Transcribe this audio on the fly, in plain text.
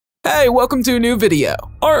Hey, welcome to a new video.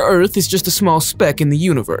 Our Earth is just a small speck in the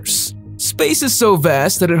universe. Space is so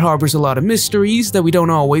vast that it harbors a lot of mysteries that we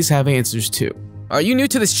don't always have answers to. Are you new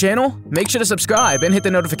to this channel? Make sure to subscribe and hit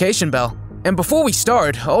the notification bell. And before we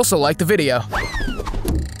start, also like the video.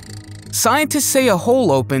 Scientists say a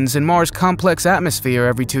hole opens in Mars' complex atmosphere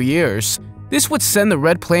every 2 years. This would send the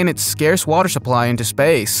red planet's scarce water supply into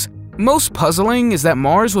space. Most puzzling is that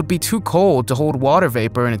Mars would be too cold to hold water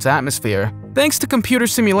vapor in its atmosphere. Thanks to computer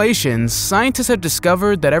simulations, scientists have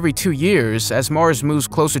discovered that every 2 years, as Mars moves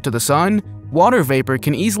closer to the Sun, water vapor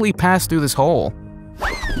can easily pass through this hole.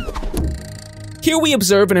 Here we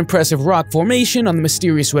observe an impressive rock formation on the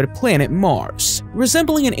mysterious red planet Mars,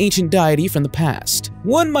 resembling an ancient deity from the past.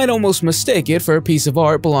 One might almost mistake it for a piece of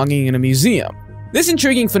art belonging in a museum. This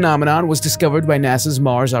intriguing phenomenon was discovered by NASA's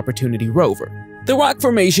Mars Opportunity rover. The rock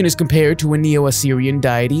formation is compared to a Neo-Assyrian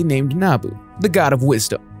deity named Nabu, the god of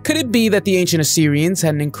wisdom. Could it be that the ancient Assyrians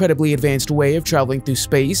had an incredibly advanced way of traveling through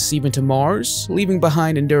space, even to Mars, leaving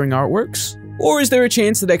behind enduring artworks? Or is there a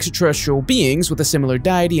chance that extraterrestrial beings with a similar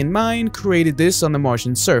deity in mind created this on the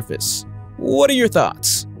Martian surface? What are your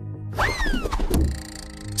thoughts?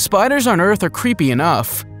 Spiders on Earth are creepy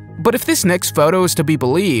enough, but if this next photo is to be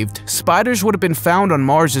believed, spiders would have been found on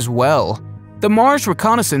Mars as well. The Mars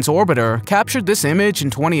Reconnaissance Orbiter captured this image in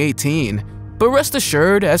 2018, but rest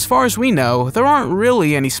assured, as far as we know, there aren't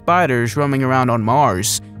really any spiders roaming around on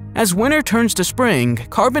Mars. As winter turns to spring,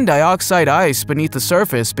 carbon dioxide ice beneath the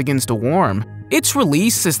surface begins to warm. Its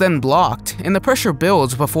release is then blocked, and the pressure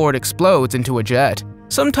builds before it explodes into a jet.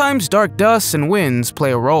 Sometimes dark dust and winds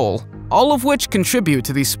play a role, all of which contribute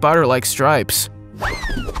to these spider-like stripes.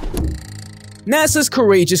 NASA's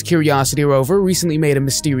courageous Curiosity rover recently made a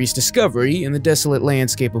mysterious discovery in the desolate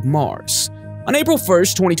landscape of Mars. On April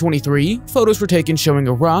 1st, 2023, photos were taken showing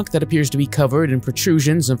a rock that appears to be covered in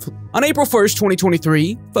protrusions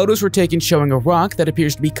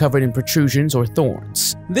or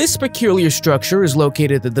thorns. This peculiar structure is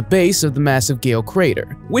located at the base of the massive Gale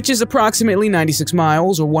crater, which is approximately 96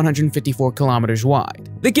 miles or 154 kilometers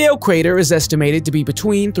wide. The Gale crater is estimated to be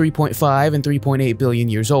between 3.5 and 3.8 billion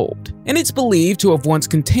years old, and it's believed to have once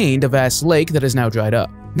contained a vast lake that has now dried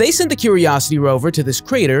up. They sent the Curiosity rover to this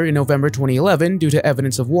crater in November 2011 due to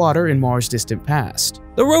evidence of water in Mars' distant past.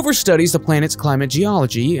 The rover studies the planet's climate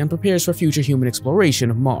geology and prepares for future human exploration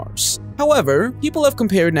of Mars. However, people have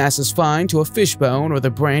compared NASA's find to a fishbone or the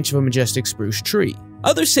branch of a majestic spruce tree.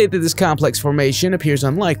 Others say that this complex formation appears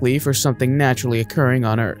unlikely for something naturally occurring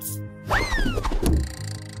on Earth.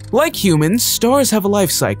 Like humans, stars have a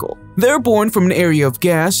life cycle. They're born from an area of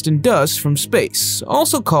gas and dust from space,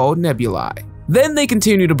 also called nebulae. Then they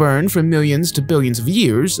continue to burn for millions to billions of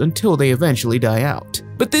years until they eventually die out.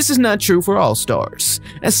 But this is not true for all stars,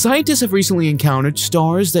 as scientists have recently encountered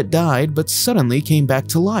stars that died but suddenly came back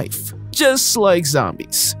to life, just like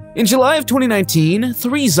zombies. In July of 2019,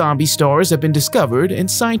 3 zombie stars have been discovered, and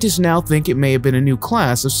scientists now think it may have been a new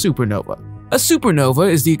class of supernova. A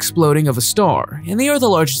supernova is the exploding of a star, and they are the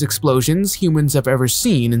largest explosions humans have ever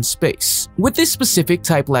seen in space. With this specific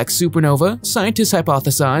type-like supernova, scientists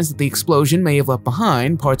hypothesize that the explosion may have left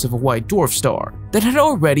behind parts of a white dwarf star that had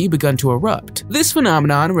already begun to erupt. This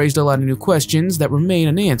phenomenon raised a lot of new questions that remain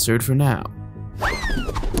unanswered for now.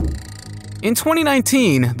 In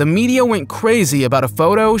 2019, the media went crazy about a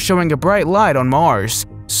photo showing a bright light on Mars.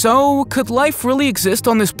 So, could life really exist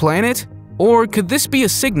on this planet? Or could this be a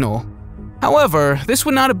signal? However, this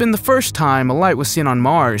would not have been the first time a light was seen on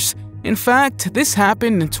Mars. In fact, this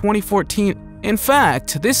happened in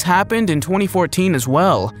 2014 as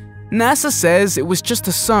well. NASA says it was just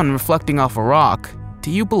the sun reflecting off a rock. Do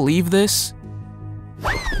you believe this?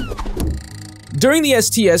 During the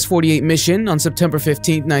STS-48 mission on September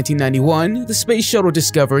 15, 1991, the Space Shuttle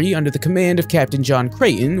Discovery under the command of Captain John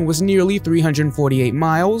Creighton was nearly 348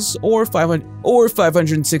 miles or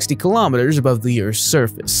 560 kilometers above the Earth's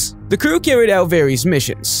surface. The crew carried out various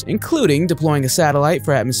missions, including deploying a satellite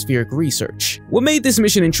for atmospheric research. What made this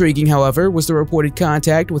mission intriguing, however, was the reported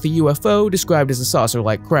contact with a UFO described as a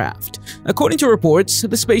saucer-like craft. According to reports,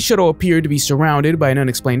 the space shuttle appeared to be surrounded by an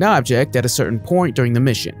unexplained object at a certain point during the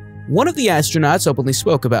mission. One of the astronauts openly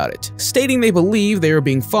spoke about it, stating they believe they were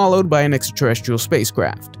being followed by an extraterrestrial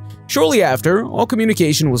spacecraft. Shortly after, all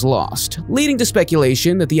communication was lost, leading to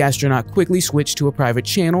speculation that the astronaut quickly switched to a private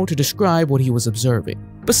channel to describe what he was observing.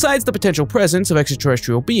 Besides the potential presence of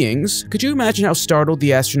extraterrestrial beings, could you imagine how startled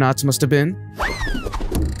the astronauts must have been?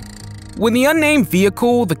 When the unnamed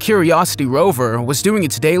vehicle, the Curiosity rover, was doing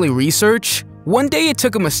its daily research, one day it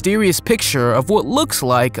took a mysterious picture of what looks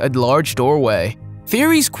like a large doorway.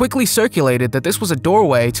 Theories quickly circulated that this was a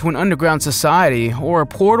doorway to an underground society or a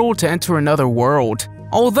portal to enter another world.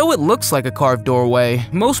 Although it looks like a carved doorway,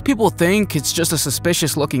 most people think it's just a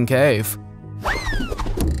suspicious-looking cave.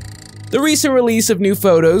 The recent release of new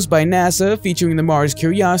photos by NASA featuring the Mars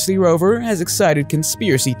Curiosity rover has excited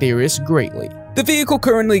conspiracy theorists greatly. The vehicle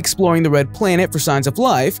currently exploring the red planet for signs of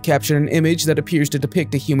life captured an image that appears to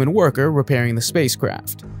depict a human worker repairing the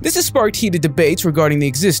spacecraft. This has sparked heated debates regarding the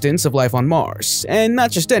existence of life on Mars, and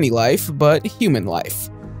not just any life, but human life.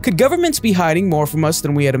 Could governments be hiding more from us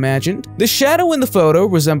than we had imagined? The shadow in the photo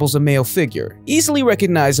resembles a male figure, easily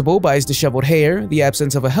recognizable by his disheveled hair, the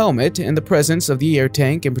absence of a helmet, and the presence of the air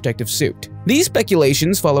tank and protective suit. These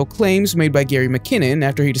speculations follow claims made by Gary McKinnon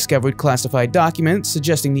after he discovered classified documents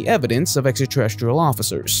suggesting the evidence of extraterrestrial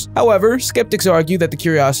officers. However, skeptics argue that the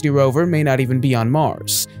Curiosity rover may not even be on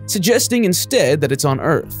Mars, suggesting instead that it's on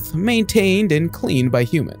Earth, maintained and cleaned by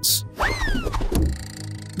humans.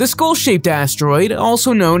 The skull-shaped asteroid,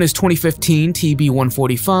 also known as 2015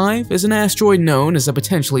 TB145, is an asteroid known as a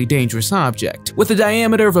potentially dangerous object, with a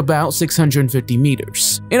diameter of about 650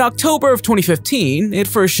 meters. In October of 2015, it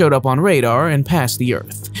first showed up on radar and passed the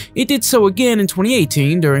Earth. It did so again in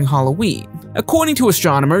 2018 during Halloween. According to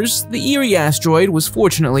astronomers, the Eerie asteroid was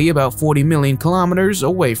fortunately about 40 million kilometers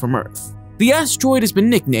away from Earth. The asteroid has been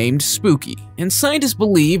nicknamed Spooky, and scientists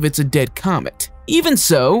believe it's a dead comet. Even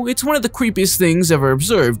so, it's one of the creepiest things ever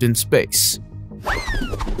observed in space.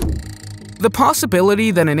 The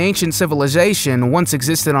possibility that an ancient civilization once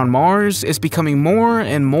existed on Mars is becoming more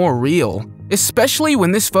and more real, especially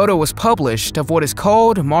when this photo was published of what is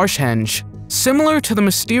called Marshhenge. Similar to the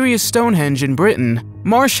mysterious Stonehenge in Britain,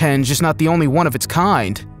 Marshhenge is not the only one of its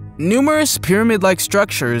kind. Numerous pyramid-like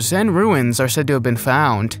structures and ruins are said to have been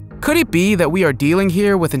found. Could it be that we are dealing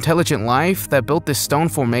here with intelligent life that built this stone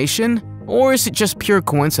formation? Or is it just pure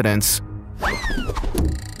coincidence?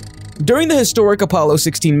 During the historic Apollo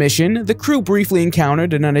 16 mission, the crew briefly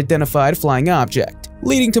encountered an unidentified flying object,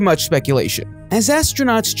 leading to much speculation. As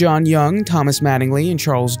astronauts John Young, Thomas Mattingly, and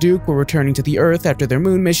Charles Duke were returning to the Earth after their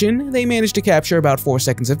moon mission, they managed to capture about 4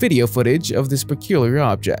 seconds of video footage of this peculiar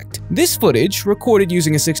object. This footage, recorded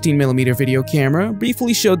using a 16mm video camera,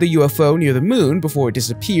 briefly showed the UFO near the moon before it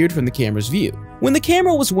disappeared from the camera's view. When the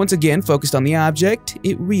camera was once again focused on the object,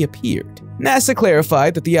 it reappeared. NASA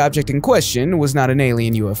clarified that the object in question was not an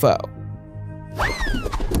alien UFO.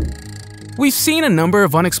 We've seen a number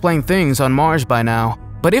of unexplained things on Mars by now,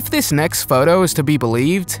 but if this next photo is to be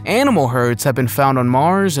believed, animal herds have been found on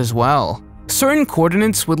Mars as well. Certain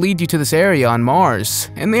coordinates would lead you to this area on Mars,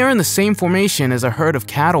 and they are in the same formation as a herd of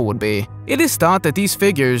cattle would be. It is thought that these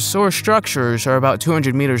figures, or structures, are about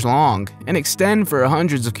 200 meters long and extend for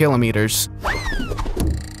hundreds of kilometers.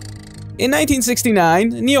 In 1969,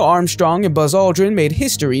 Neil Armstrong and Buzz Aldrin made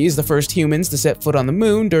history as the first humans to set foot on the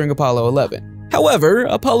moon during Apollo 11. However,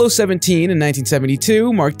 Apollo 17 in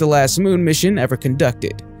 1972 marked the last moon mission ever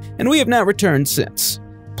conducted, and we have not returned since.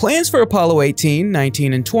 Plans for Apollo 18,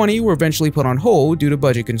 19, and 20 were eventually put on hold due to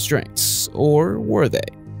budget constraints, or were they?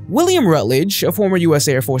 William Rutledge, a former US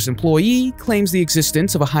Air Force employee, claims the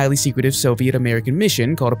existence of a highly secretive Soviet-American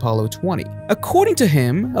mission called Apollo 20. According to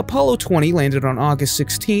him, Apollo 20 landed on August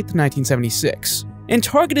 16, 1976. And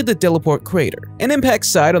targeted the Delaport crater, an impact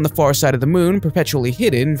site on the far side of the moon perpetually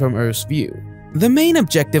hidden from Earth's view. The main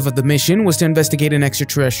objective of the mission was to investigate an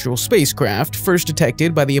extraterrestrial spacecraft first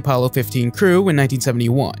detected by the Apollo 15 crew in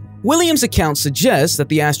 1971. Williams' account suggests that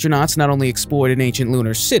the astronauts not only explored an ancient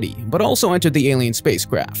lunar city, but also entered the alien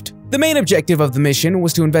spacecraft. The main objective of the mission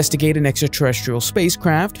was to investigate an extraterrestrial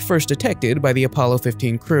spacecraft first detected by the Apollo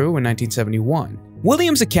 15 crew in 1971.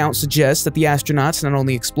 Williams' account suggests that the astronauts not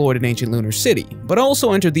only explored an ancient lunar city, but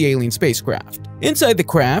also entered the alien spacecraft. Inside the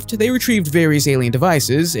craft, they retrieved various alien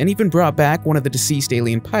devices and even brought back one of the deceased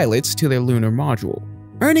alien pilots to their lunar module,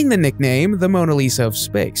 earning the nickname the Mona Lisa of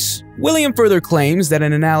Space. William further claims that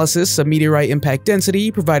an analysis of meteorite impact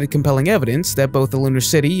density provided compelling evidence that both the lunar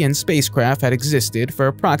city and spacecraft had existed for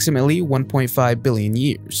approximately 1.5 billion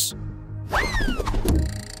years.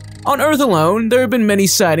 On Earth alone, there have been many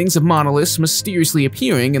sightings of monoliths mysteriously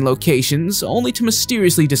appearing in locations only to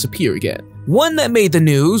mysteriously disappear again. One that made the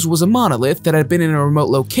news was a monolith that had been in a remote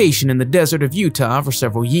location in the desert of Utah for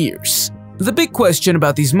several years. The big question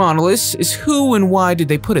about these monoliths is who and why did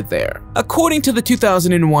they put it there? According to the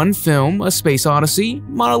 2001 film A Space Odyssey,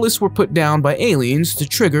 monoliths were put down by aliens to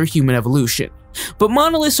trigger human evolution. But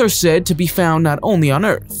monoliths are said to be found not only on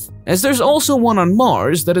Earth, as there's also one on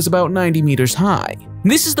Mars that is about 90 meters high.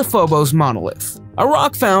 This is the Phobos monolith, a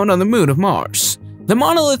rock found on the moon of Mars. The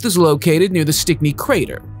monolith is located near the Stickney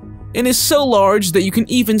crater, and is so large that you can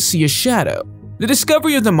even see a shadow. The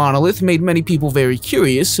discovery of the monolith made many people very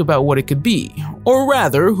curious about what it could be, or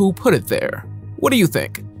rather, who put it there. What do you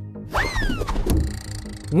think?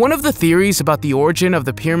 One of the theories about the origin of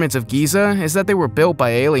the pyramids of Giza is that they were built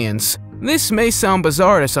by aliens. This may sound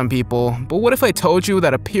bizarre to some people, but what if I told you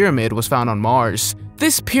that a pyramid was found on Mars?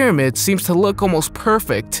 This pyramid seems to look almost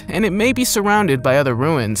perfect, and it may be surrounded by other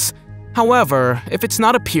ruins. However, if it's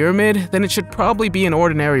not a pyramid, then it should probably be an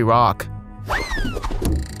ordinary rock.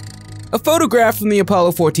 A photograph from the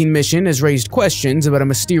Apollo 14 mission has raised questions about a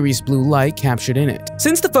mysterious blue light captured in it.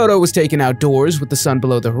 Since the photo was taken outdoors with the sun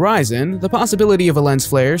below the horizon, the possibility of a lens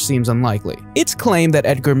flare seems unlikely. It's claimed that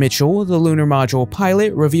Edgar Mitchell, the lunar module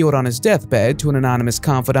pilot, revealed on his deathbed to an anonymous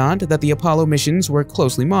confidant that the Apollo missions were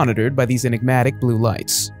closely monitored by these enigmatic blue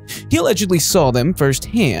lights. He allegedly saw them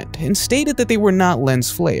firsthand and stated that they were not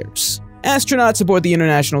lens flares. Astronauts aboard the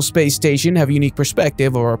International Space Station have a unique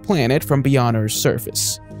perspective of our planet from beyond Earth's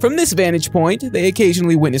surface. From this vantage point, they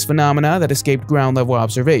occasionally witness phenomena that escaped ground-level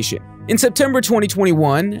observation. In September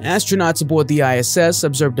 2021, astronauts aboard the ISS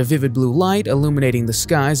observed a vivid blue light illuminating the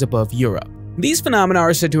skies above Europe. These phenomena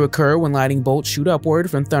are said to occur when lightning bolts shoot upward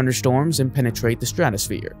from thunderstorms and penetrate the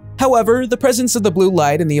stratosphere. However, the presence of the blue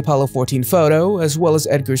light in the Apollo 14 photo, as well as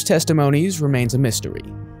Edgar's testimonies, remains a mystery.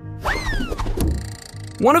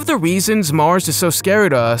 One of the reasons Mars is so scary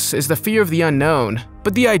to us is the fear of the unknown,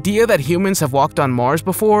 but the idea that humans have walked on Mars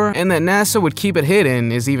before and that NASA would keep it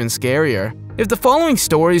hidden is even scarier. If the following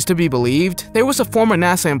story is to be believed, there was a former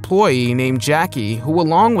NASA employee named Jackie who,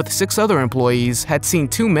 along with 6 other employees, had seen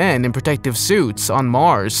 2 men in protective suits on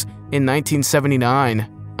Mars in 1979.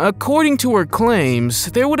 According to her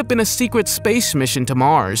claims, there would have been a secret space mission to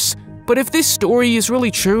Mars. But if this story is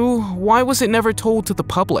really true, why was it never told to the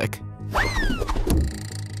public?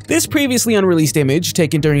 This previously unreleased image,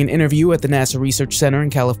 taken during an interview at the NASA Research Center in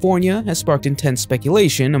California, has sparked intense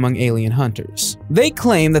speculation among alien hunters. They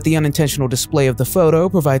claim that the unintentional display of the photo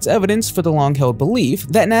provides evidence for the long-held belief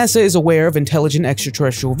that NASA is aware of intelligent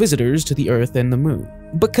extraterrestrial visitors to the Earth and the Moon,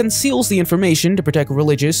 but conceals the information to protect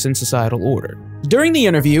religious and societal order. During the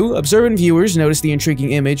interview, observant viewers noticed the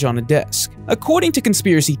intriguing image on a desk. According to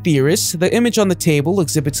conspiracy theorists, the image on the table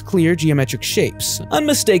exhibits clear geometric shapes,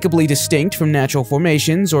 unmistakably distinct from natural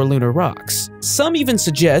formations or lunar rocks. Some even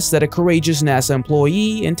suggest that a courageous NASA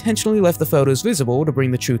employee intentionally left the photos visible to bring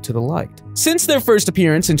the truth to the light. Since their first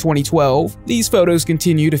appearance in 2012, these photos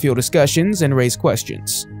continue to fuel discussions and raise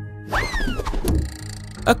questions.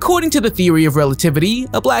 According to the theory of relativity,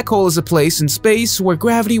 a black hole is a place in space where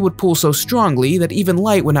gravity would pull so strongly that even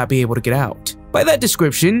light would not be able to get out. By that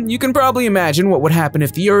description, you can probably imagine what would happen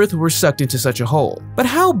if the Earth were sucked into such a hole. But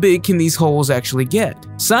how big can these holes actually get?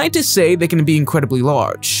 Scientists say they can be incredibly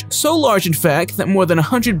large. So large, in fact, that more than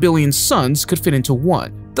 100 billion suns could fit into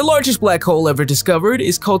one. The largest black hole ever discovered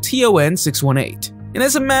is called TON 618. and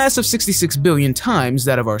has a mass of 66 billion times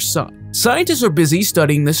that of our Sun. Scientists are busy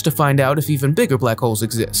studying this to find out if even bigger black holes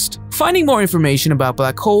exist. Finding more information about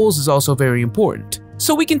black holes is also very important,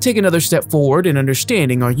 so we can take another step forward in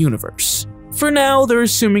understanding our universe. For now, they're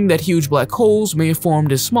assuming that huge black holes may have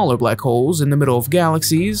formed as smaller black holes in the middle of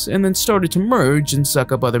galaxies and then started to merge and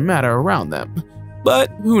suck up other matter around them.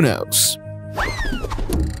 But who knows?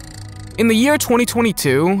 In the year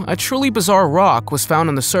 2022, a truly bizarre rock was found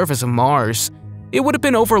on the surface of Mars. It would have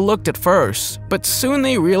been overlooked at first, but soon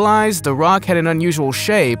they realized the rock had an unusual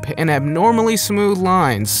shape and abnormally smooth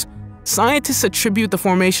lines. Scientists attribute the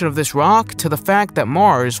formation of this rock to the fact that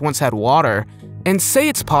Mars once had water, and say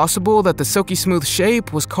it's possible that the silky smooth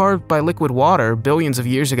shape was carved by liquid water billions of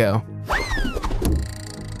years ago.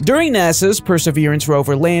 During NASA's Perseverance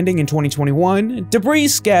rover landing in 2021, debris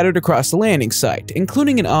scattered across the landing site,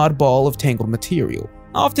 including an odd ball of tangled material,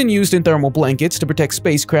 often used in thermal blankets to protect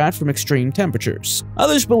spacecraft from extreme temperatures.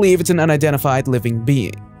 Others believe it's an unidentified living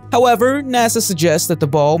being. However, NASA suggests that the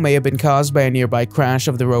ball may have been caused by a nearby crash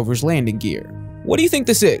of the rover's landing gear. What do you think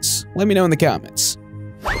this is? Let me know in the comments.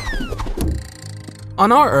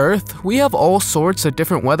 On our Earth, we have all sorts of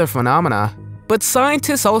different weather phenomena, but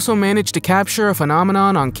scientists also managed to capture a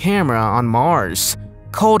phenomenon on camera on Mars,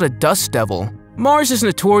 called a dust devil. Mars is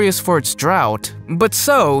notorious for its drought, but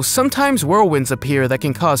sometimes whirlwinds appear that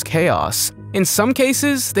can cause chaos. In some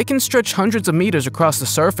cases, they can stretch hundreds of meters across the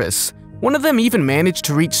surface. One of them even managed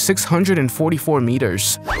to reach 644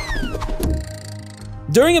 meters.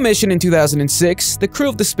 During a mission in 2006, the crew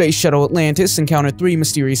of the space shuttle Atlantis encountered 3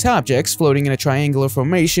 mysterious objects floating in a triangular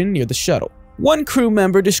formation near the shuttle. One crew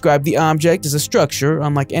member described the object as a structure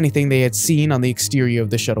unlike anything they had seen on the exterior of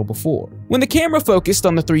the shuttle before. When the camera focused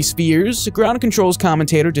on the 3 spheres, the ground control's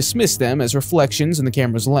commentator dismissed them as reflections in the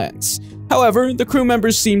camera's lens. However, the crew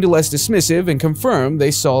members seemed less dismissive and confirmed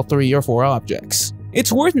they saw 3 or 4 objects.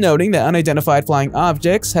 It's worth noting that unidentified flying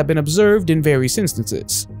objects have been observed in various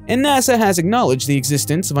instances, and NASA has acknowledged the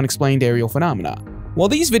existence of unexplained aerial phenomena. While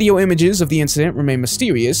these video images of the incident remain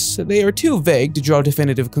mysterious, they are too vague to draw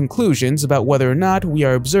definitive conclusions about whether or not we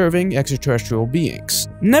are observing extraterrestrial beings.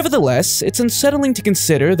 Nevertheless, it's unsettling to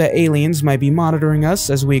consider that aliens might be monitoring us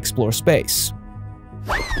as we explore space.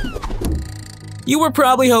 You were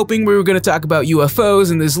probably hoping we were going to talk about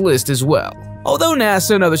UFOs in this list as well. Although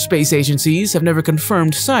NASA and other space agencies have never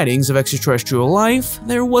confirmed sightings of extraterrestrial life,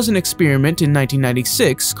 there was an experiment in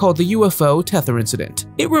 1996 called the UFO Tether Incident.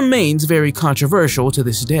 It remains very controversial to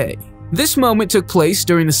this day. This moment took place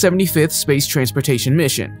during the 75th Space Transportation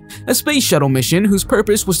Mission, a space shuttle mission whose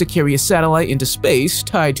purpose was to carry a satellite into space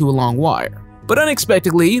tied to a long wire. But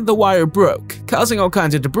unexpectedly, the wire broke, causing all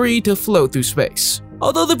kinds of debris to float through space.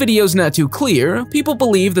 Although the video's not too clear, people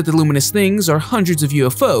believe that the luminous things are hundreds of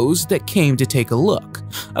UFOs that came to take a look.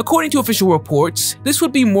 According to official reports, this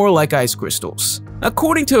would be more like ice crystals.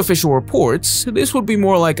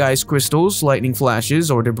 Lightning flashes,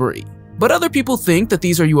 or debris. But other people think that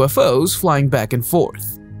these are UFOs flying back and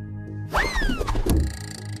forth.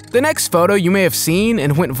 The next photo you may have seen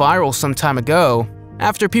and went viral some time ago,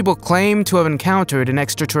 after people claimed to have encountered an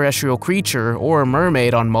extraterrestrial creature or a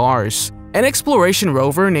mermaid on Mars. An exploration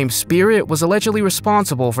rover named Spirit was allegedly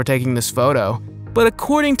responsible for taking this photo, but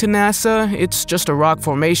according to NASA, it's just a rock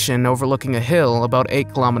formation overlooking a hill about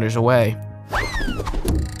 8 kilometers away.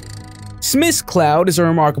 Smith's Cloud is a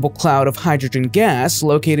remarkable cloud of hydrogen gas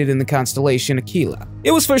located in the constellation Aquila.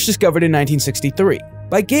 It was first discovered in 1963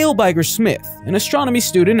 by Gail Biger Smith, an astronomy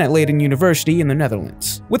student at Leiden University in the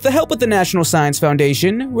Netherlands. With the help of the National Science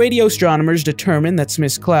Foundation, radio astronomers determined that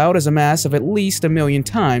Smith's Cloud has a mass of at least 1 million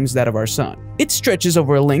times that of our Sun. It stretches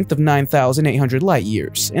over a length of 9,800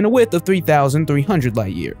 light-years and a width of 3,300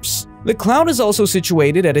 light-years. The cloud is also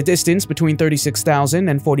situated at a distance between 36,000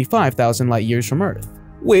 and 45,000 light-years from Earth,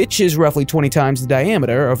 which is roughly 20 times the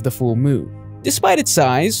diameter of the full moon. Despite its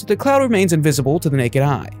size, the cloud remains invisible to the naked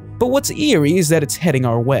eye. But what's eerie is that it's heading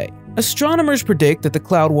our way. Astronomers predict that the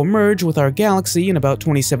cloud will merge with our galaxy in about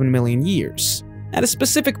 27 million years, at a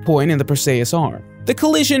specific point in the Perseus arm. The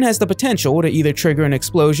collision has the potential to either trigger an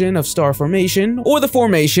explosion of star formation or the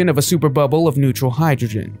formation of a superbubble of neutral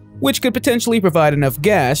hydrogen, which could potentially provide enough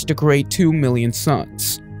gas to create 2 million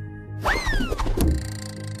suns.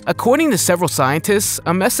 According to several scientists,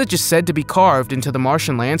 a message is said to be carved into the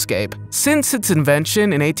Martian landscape. Since its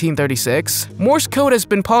invention in 1836, Morse code has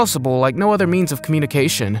been possible like no other means of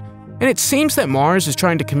communication, and it seems that Mars is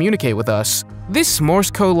trying to communicate with us. This Morse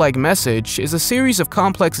code-like message is a series of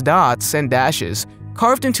complex dots and dashes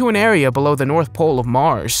carved into an area below the North Pole of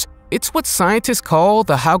Mars. It's what scientists call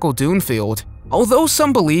the Hagel-Dune field. Although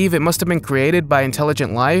some believe it must have been created by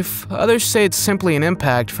intelligent life, others say it's simply an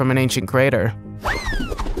impact from an ancient crater.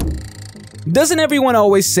 Doesn't everyone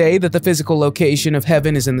always say that the physical location of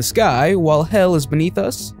heaven is in the sky, while hell is beneath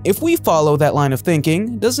us? If we follow that line of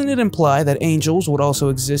thinking, doesn't it imply that angels would also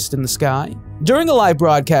exist in the sky? During a live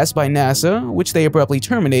broadcast by NASA, which they abruptly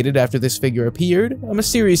terminated after this figure appeared, a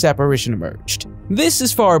mysterious apparition emerged. This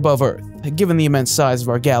is far above Earth, given the immense size of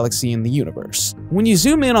our galaxy and the universe. When you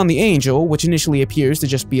zoom in on the angel, which initially appears to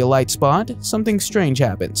just be a light spot, something strange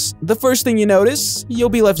happens. The first thing you notice, you'll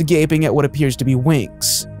be left gaping at what appears to be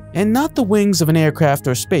wings. And not the wings of an aircraft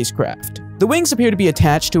or spacecraft. The wings appear to be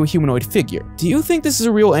attached to a humanoid figure. Do you think this is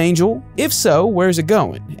a real angel? If so, where is it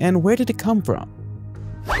going? And where did it come from?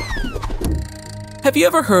 Have you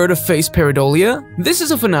ever heard of face pareidolia? This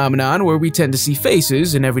is a phenomenon where we tend to see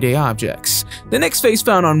faces in everyday objects. The next face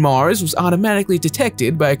found on Mars was automatically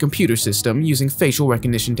detected by a computer system using facial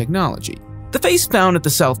recognition technology. The face found at the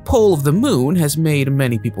South Pole of the Moon has made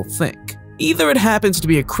many people think. Either it happens to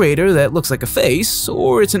be a crater that looks like a face,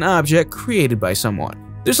 or it's an object created by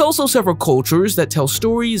someone. There's also several cultures that tell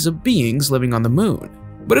stories of beings living on the moon.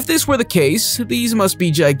 But if this were the case, these must be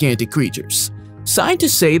gigantic creatures.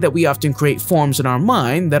 Scientists say that we often create forms in our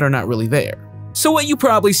mind that are not really there. So what you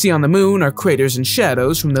probably see on the moon are craters and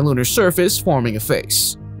shadows from the lunar surface forming a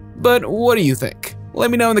face. But what do you think? Let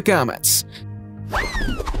me know in the comments.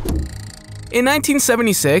 In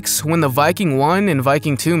 1976, when the Viking 1 and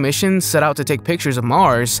Viking 2 missions set out to take pictures of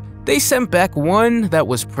Mars, they sent back one that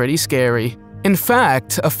was pretty scary. In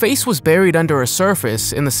fact, a face was buried under a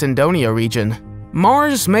surface in the Cydonia region.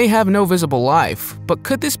 Mars may have no visible life, but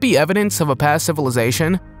could this be evidence of a past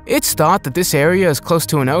civilization? It's thought that this area is close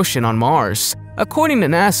to an ocean on Mars. According to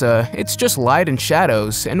NASA, it's just light and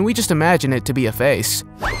shadows, and we just imagine it to be a face.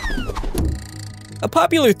 A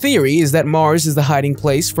popular theory is that Mars is the hiding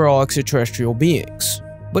place for all extraterrestrial beings.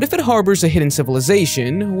 But if it harbors a hidden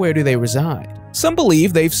civilization, where do they reside? Some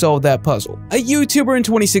believe they've solved that puzzle. A YouTuber in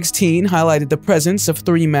 2016 highlighted the presence of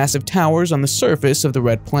 3 massive towers on the surface of the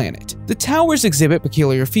red planet. The towers exhibit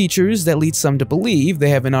peculiar features that lead some to believe they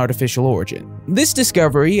have an artificial origin. This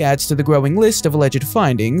discovery adds to the growing list of alleged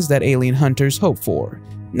findings that alien hunters hope for,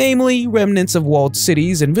 namely remnants of walled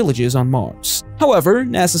cities and villages on Mars. However,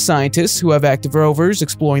 NASA scientists who have active rovers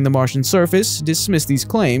exploring the Martian surface dismiss these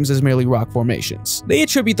claims as merely rock formations. They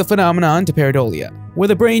attribute the phenomenon to pareidolia, where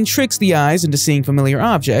the brain tricks the eyes into seeing familiar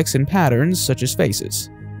objects and patterns such as faces.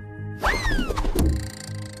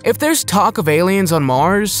 If there's talk of aliens on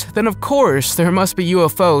Mars, then of course there must be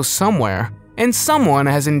UFOs somewhere. And someone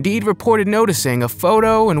has indeed reported noticing a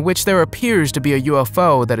photo in which there appears to be a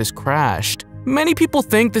UFO that has crashed. Many people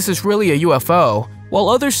think this is really a UFO, while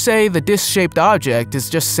others say the disc-shaped object is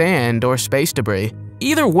just sand or space debris.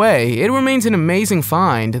 Either way, it remains an amazing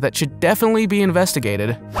find that should definitely be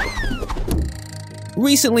investigated.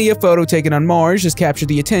 Recently, a photo taken on Mars has captured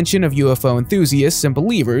the attention of UFO enthusiasts and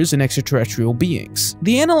believers in extraterrestrial beings.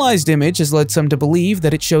 The analyzed image has led some to believe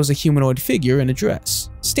that it shows a humanoid figure in a dress,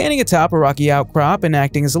 standing atop a rocky outcrop and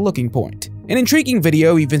acting as a looking point. An intriguing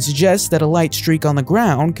video even suggests that a light streak on the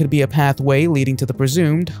ground could be a pathway leading to the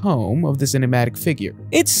presumed home of this enigmatic figure.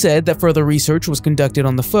 It's said that further research was conducted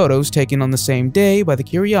on the photos taken on the same day by the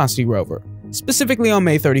Curiosity rover, specifically on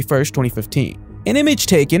May 31, 2015. An image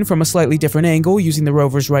taken from a slightly different angle using the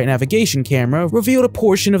rover's right navigation camera revealed a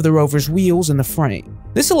portion of the rover's wheels in the frame.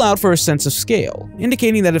 This allowed for a sense of scale,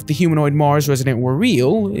 indicating that if the humanoid Mars resident were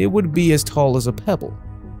real, it would be as tall as a pebble.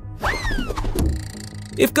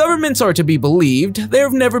 If governments are to be believed, there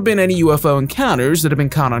have never been any UFO encounters that have been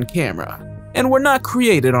caught on camera, and were not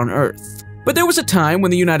created on Earth. But there was a time when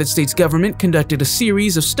the United States government conducted a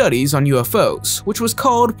series of studies on UFOs, which was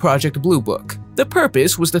called Project Blue Book. The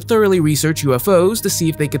purpose was to thoroughly research UFOs to see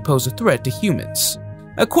if they could pose a threat to humans.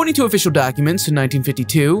 According to official documents in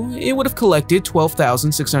 1952, it would have collected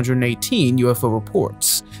 12,618 UFO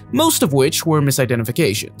reports, most of which were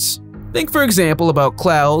misidentifications. Think, for example, about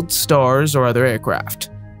clouds, stars, or other aircraft.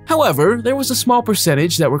 However, there was a small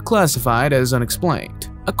percentage that were classified as unexplained.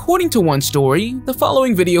 According to one story, the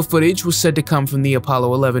following video footage was said to come from the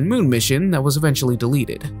Apollo 11 moon mission that was eventually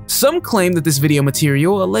deleted. Some claim that this video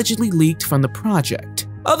material allegedly leaked from the project.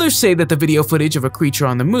 Others say that the video footage of a creature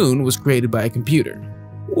on the moon was created by a computer.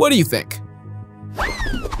 What do you think?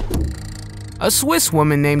 A Swiss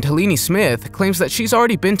woman named Helene Smith claims that she's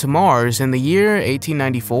already been to Mars in the year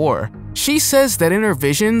 1894. She says that in her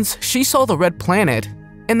visions, she saw the red planet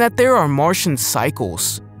and that there are Martian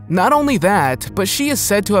cycles. Not only that, but she is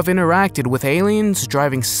said to have interacted with aliens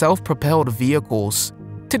driving self-propelled vehicles.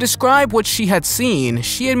 To describe what she had seen,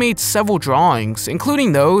 she had made several drawings,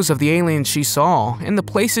 including those of the aliens she saw and the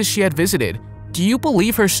places she had visited. Do you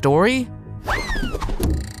believe her story?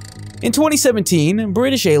 In 2017,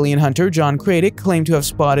 British alien hunter John Craddock claimed to have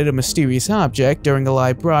spotted a mysterious object during a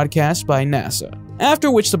live broadcast by NASA, after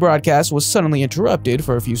which the broadcast was suddenly interrupted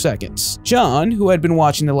for a few seconds. John, who had been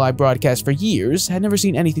watching the live broadcast for years, had never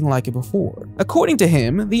seen anything like it before. According to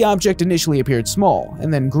him, the object initially appeared small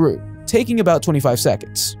and then grew, taking about 25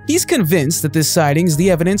 seconds. He's convinced that this sighting is the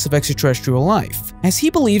evidence of extraterrestrial life, as he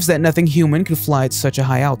believes that nothing human could fly at such a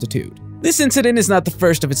high altitude. This incident is not the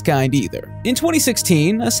first of its kind either. In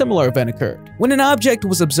 2016, a similar event occurred, when an object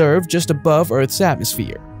was observed just above Earth's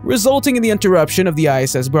atmosphere, resulting in the interruption of the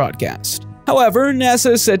ISS broadcast. However,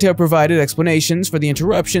 NASA is said to have provided explanations for the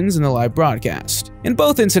interruptions in the live broadcast. In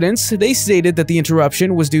both incidents, they stated that the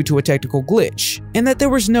interruption was due to a technical glitch, and that there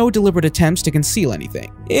was no deliberate attempts to conceal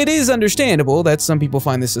anything. It is understandable that some people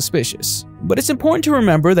find this suspicious, but it's important to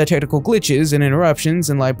remember that technical glitches and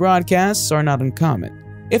interruptions in live broadcasts are not uncommon.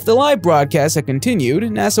 If the live broadcast had continued,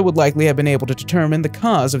 NASA would likely have been able to determine the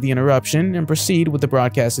cause of the interruption and proceed with the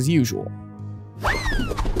broadcast as usual.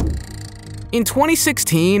 In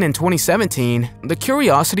 2016 and 2017, the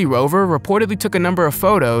Curiosity rover reportedly took a number of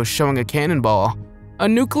photos showing a cannonball. A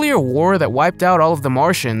nuclear war that wiped out all of the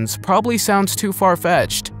Martians probably sounds too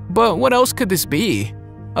far-fetched, but what else could this be?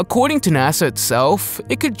 According to NASA itself,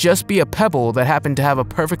 it could just be a pebble that happened to have a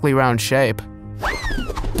perfectly round shape.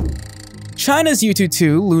 China's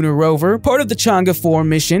Yutu-2 lunar rover, part of the Chang'e 4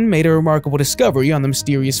 mission, made a remarkable discovery on the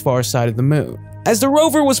mysterious far side of the moon. As the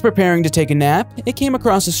rover was preparing to take a nap, it came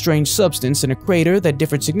across a strange substance in a crater that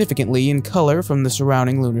differed significantly in color from the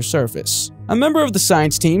surrounding lunar surface. A member of the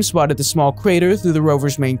science team spotted the small crater through the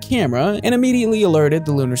rover's main camera and immediately alerted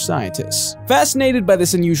the lunar scientists. Fascinated by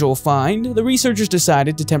this unusual find, the researchers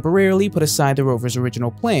decided to temporarily put aside the rover's original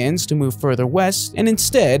plans to move further west and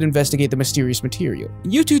instead investigate the mysterious material.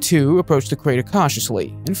 Yutu-2 approached the crater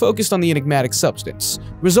cautiously and focused on the enigmatic substance,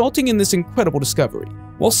 resulting in this incredible discovery.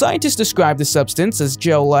 While scientists described the substance as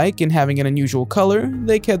gel-like and having an unusual color,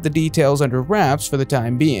 they kept the details under wraps for the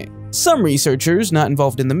time being. Some researchers not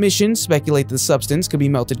involved in the mission speculate that the substance could be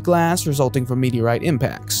melted glass resulting from meteorite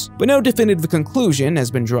impacts, but no definitive conclusion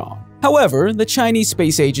has been drawn. However, the Chinese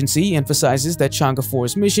Space Agency emphasizes that Chang'e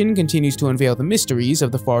 4's mission continues to unveil the mysteries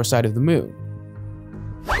of the far side of the moon.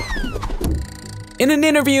 In an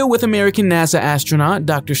interview with American NASA astronaut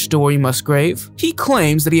Dr. Story Musgrave, he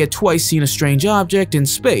claims that he had twice seen a strange object in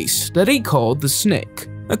space that he called the Snake.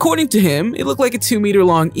 According to him, it looked like a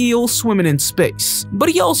 2-meter-long eel swimming in space, but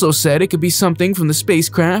he also said it could be something from the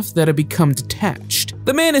spacecraft that had become detached.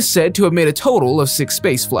 The man is said to have made a total of 6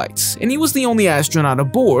 space flights, and he was the only astronaut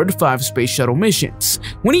aboard 5 space shuttle missions.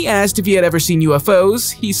 When he asked if he had ever seen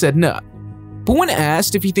UFOs, he said no. But when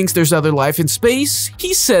asked if he thinks there's other life in space,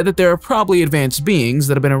 he said that there are probably advanced beings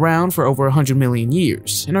that have been around for over 100 million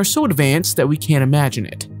years, and are so advanced that we can't imagine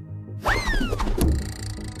it.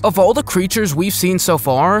 Of all the creatures we've seen so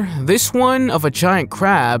far, this one of a giant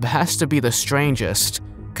crab has to be the strangest.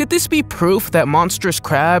 Could this be proof that monstrous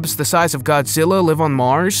crabs the size of Godzilla live on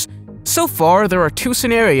Mars? So far, there are 2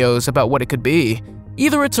 scenarios about what it could be.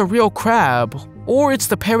 Either it's a real crab, or it's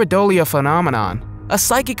the pareidolia phenomenon, a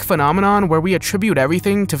psychic phenomenon where we attribute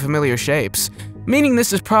everything to familiar shapes, meaning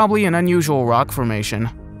this is probably an unusual rock formation.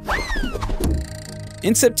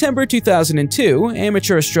 In September 2002,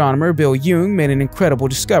 amateur astronomer Bill Jung made an incredible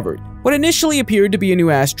discovery, what initially appeared to be a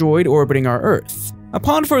new asteroid orbiting our Earth.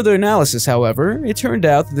 Upon further analysis, however, it turned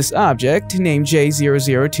out that this object, named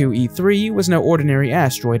J002E3, was no ordinary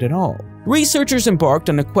asteroid at all. Researchers embarked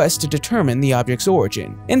on a quest to determine the object's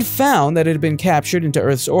origin, and found that it had been captured into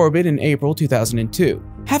Earth's orbit in April 2002,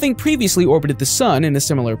 having previously orbited the Sun in a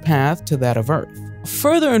similar path to that of Earth.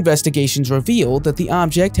 Further investigations revealed that the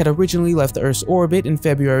object had originally left the Earth's orbit in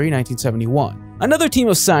February 1971. Another team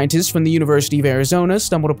of scientists from the University of Arizona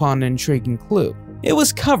stumbled upon an intriguing clue. It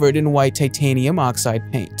was covered in white titanium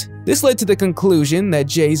oxide paint. This led to the conclusion that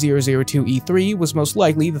J002E3 was most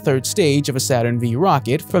likely the 3rd stage of a Saturn V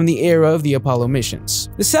rocket from the era of the Apollo missions.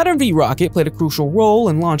 The Saturn V rocket played a crucial role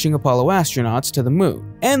in launching Apollo astronauts to the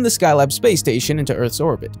Moon and the Skylab space station into Earth's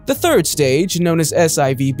orbit. The 3rd stage, known as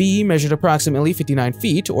SIVB, measured approximately 59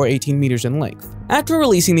 feet or 18 meters in length. After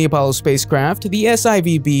releasing the Apollo spacecraft, the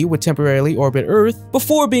SIVB would temporarily orbit Earth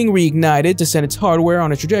before being reignited to send its hardware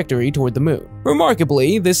on a trajectory toward the Moon.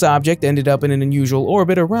 Remarkably, this object ended up in an unusual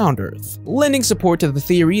orbit around Earth, lending support to the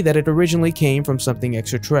theory that it originally came from something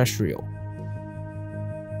extraterrestrial.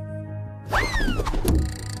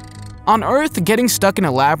 On Earth, getting stuck in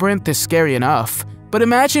a labyrinth is scary enough, but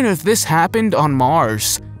imagine if this happened on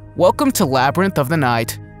Mars. Welcome to Labyrinth of the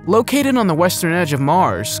Night, located on the western edge of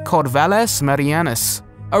Mars, called Valles Marianas,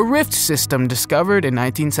 a rift system discovered in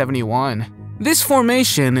 1971. This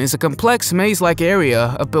formation is a complex maze-like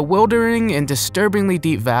area of bewildering and disturbingly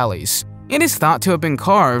deep valleys. It is thought to have been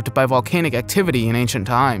carved by volcanic activity in ancient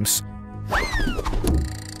times.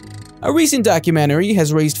 A recent documentary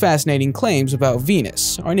has raised fascinating claims about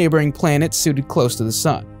Venus, our neighboring planet situated close to the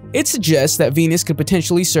Sun. It suggests that Venus could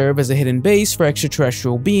potentially serve as a hidden base for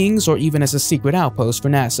extraterrestrial beings or even as a secret outpost for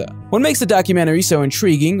NASA. What makes the documentary so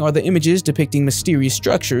intriguing are the images depicting mysterious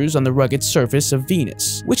structures on the rugged surface of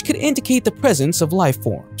Venus, which could indicate the presence of life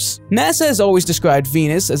forms. NASA has always described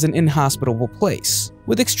Venus as an inhospitable place,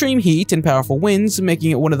 with extreme heat and powerful winds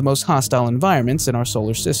making it one of the most hostile environments in our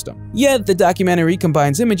solar system. Yet, the documentary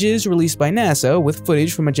combines images released by NASA with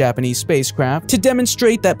footage from a Japanese spacecraft to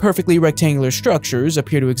demonstrate that perfectly rectangular structures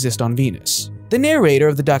appear to exist on Venus. The narrator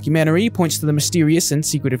of the documentary points to the mysterious and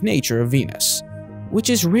secretive nature of Venus, which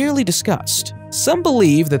is rarely discussed. Some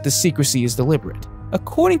believe that the secrecy is deliberate.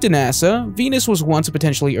 According to NASA, Venus was once a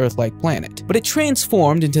potentially Earth-like planet, but it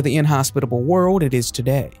transformed into the inhospitable world it is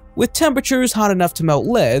today, with temperatures hot enough to melt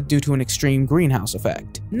lead due to an extreme greenhouse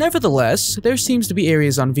effect. Nevertheless, there seems to be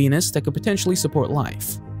areas on Venus that could potentially support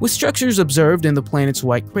life, with structures observed in the planet's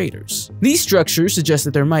white craters. These structures suggest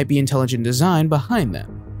that there might be intelligent design behind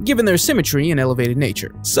them, given their symmetry and elevated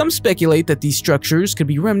nature. Some speculate that these structures could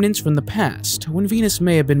be remnants from the past, when Venus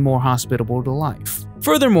may have been more hospitable to life.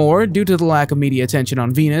 Furthermore, due to the lack of media attention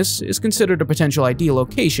on Venus, is considered a potential ideal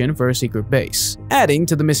location for a secret base, adding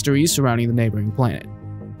to the mysteries surrounding the neighboring planet.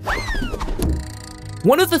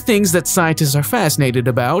 One of the things that scientists are fascinated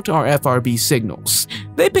about are FRB signals.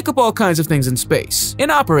 They pick up all kinds of things in space, and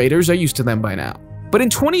operators are used to them by now. But in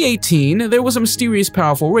 2018, there was a mysterious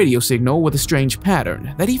powerful radio signal with a strange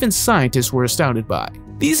pattern that even scientists were astounded by.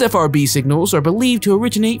 These FRB signals are believed to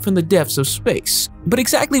originate from the depths of space, but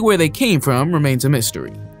exactly where they came from remains a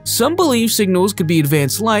mystery. Some believe signals could be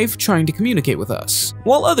advanced life trying to communicate with us,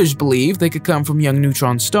 while others believe they could come from young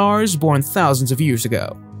neutron stars born thousands of years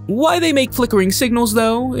ago. Why they make flickering signals,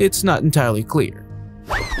 though, it's not entirely clear.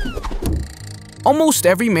 Almost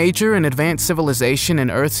every major and advanced civilization in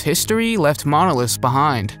Earth's history left monoliths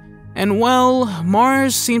behind. And well,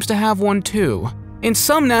 Mars seems to have one too. In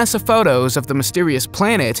some NASA photos of the mysterious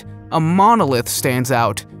planet, a monolith stands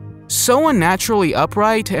out, so unnaturally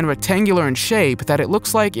upright and rectangular in shape that it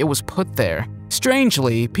looks like it was put there.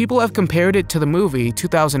 Strangely, people have compared it to the movie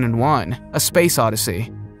 2001, A Space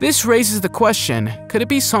Odyssey. This raises the question, could it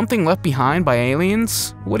be something left behind by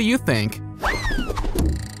aliens? What do you think?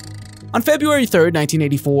 On February 3,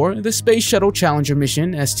 1984, the Space Shuttle Challenger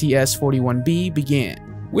mission STS-41B began,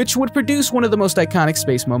 which would produce one of the most iconic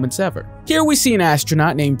space moments ever. Here we see an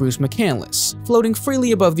astronaut named Bruce McCandless, floating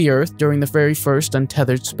freely above the Earth during the very first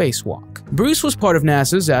untethered spacewalk. Bruce was part of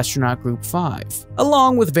NASA's Astronaut Group 5,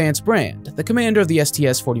 along with Vance Brand, the commander of the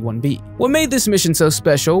STS-41B. What made this mission so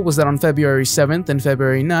special was that on February 7th and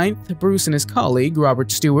February 9th, Bruce and his colleague,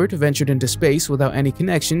 Robert Stewart, ventured into space without any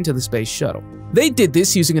connection to the space shuttle. They did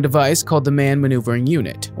this using a device called the Man Maneuvering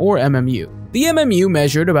Unit, or MMU. The MMU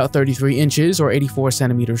measured about 33 inches or 84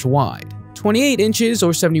 centimeters wide, 28 inches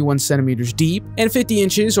or 71 centimeters deep, and 50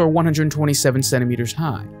 inches or 127 centimeters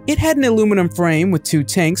high. It had an aluminum frame with 2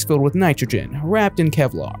 tanks filled with nitrogen, wrapped in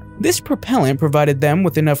Kevlar. This propellant provided them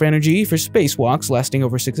with enough energy for spacewalks lasting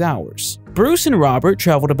over 6 hours. Bruce and Robert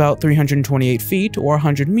traveled about 328 feet or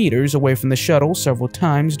 100 meters away from the shuttle several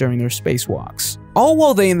times during their spacewalks, all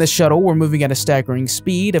while they and the shuttle were moving at a staggering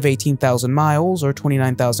speed of 18,000 miles or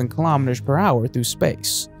 29,000 kilometers per hour through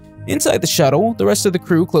space. Inside the shuttle, the rest of the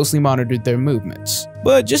crew closely monitored their movements.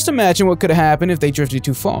 But just imagine what could have happened if they drifted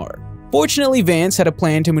too far. Fortunately, Vance had a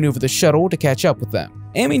plan to maneuver the shuttle to catch up with them,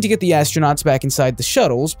 aiming to get the astronauts back inside the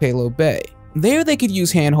shuttle's payload bay. There they could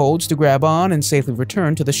use handholds to grab on and safely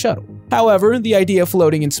return to the shuttle. However, the idea of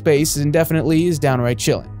floating in space indefinitely is downright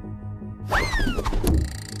chilling.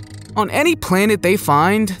 On any planet they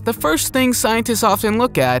find, the first thing scientists often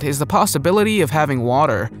look at is the possibility of having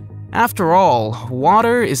water. After all,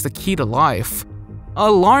 water is the key to life.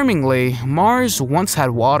 Alarmingly, Mars once had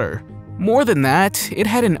water. More than that, it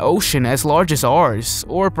had an ocean as large as ours,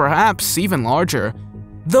 or perhaps even larger.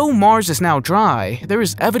 Though Mars is now dry, there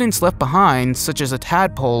is evidence left behind, such as a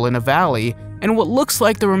tadpole in a valley and what looks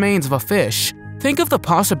like the remains of a fish. Think of the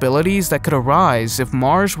possibilities that could arise if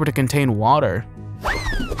Mars were to contain water.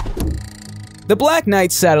 The Black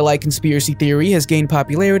Knight satellite conspiracy theory has gained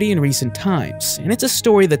popularity in recent times, and it's a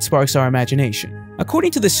story that sparks our imagination.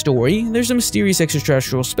 According to this story, there's a mysterious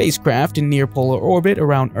extraterrestrial spacecraft in near-polar orbit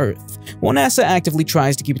around Earth, while NASA actively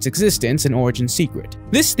tries to keep its existence and origin secret.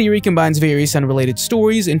 This theory combines various unrelated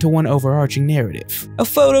stories into one overarching narrative. A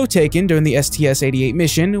photo taken during the STS-88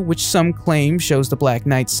 mission, which some claim shows the Black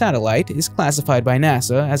Knight satellite, is classified by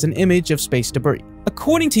NASA as an image of space debris.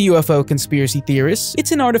 According to UFO conspiracy theorists,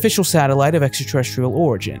 it's an artificial satellite of extraterrestrial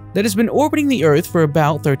origin that has been orbiting the Earth for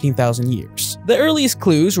about 13,000 years. The earliest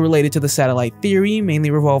clues related to the satellite theory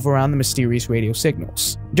mainly revolve around the mysterious radio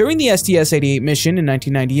signals. During the STS-88 mission in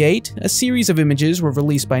 1998, a series of images were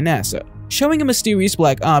released by NASA, showing a mysterious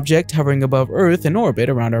black object hovering above Earth in orbit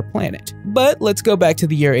around our planet. But let's go back to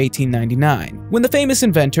the year 1899, when the famous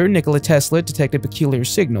inventor Nikola Tesla detected peculiar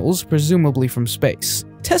signals, presumably from space.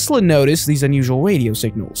 Tesla noticed these unusual radio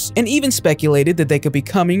signals, and even speculated that they could be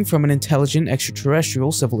coming from an intelligent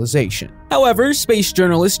extraterrestrial civilization. However, space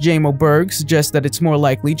journalist J.M.O. Berg suggests that it's more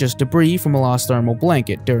likely just debris from a lost thermal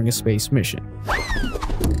blanket during a space mission.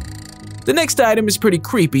 The next item is pretty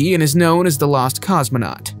creepy and is known as the Lost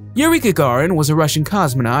Cosmonaut. Yuri Gagarin was a Russian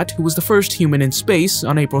cosmonaut who was the first human in space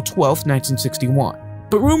on April 12, 1961.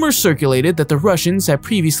 But rumors circulated that the Russians had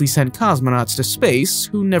previously sent cosmonauts to space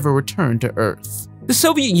who never returned to Earth. The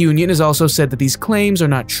Soviet Union has also said that these claims are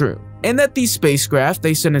not true, and that these spacecraft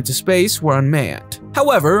they sent into space were unmanned.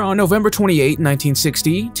 However, on November 28,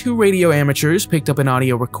 1960, 2 radio amateurs picked up an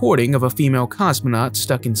audio recording of a female cosmonaut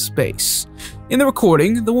stuck in space. In the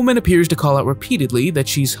recording, the woman appears to call out repeatedly that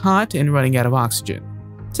she's hot and running out of oxygen.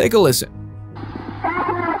 Take a listen.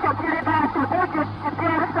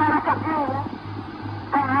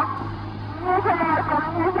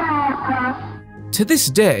 To this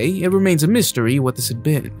day, it remains a mystery what this had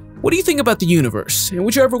been. What do you think about the universe, and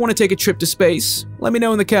would you ever want to take a trip to space? Let me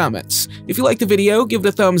know in the comments. If you liked the video, give it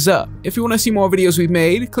a thumbs up. If you want to see more videos we've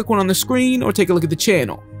made, click one on the screen or take a look at the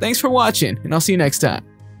channel. Thanks for watching, and I'll see you next time.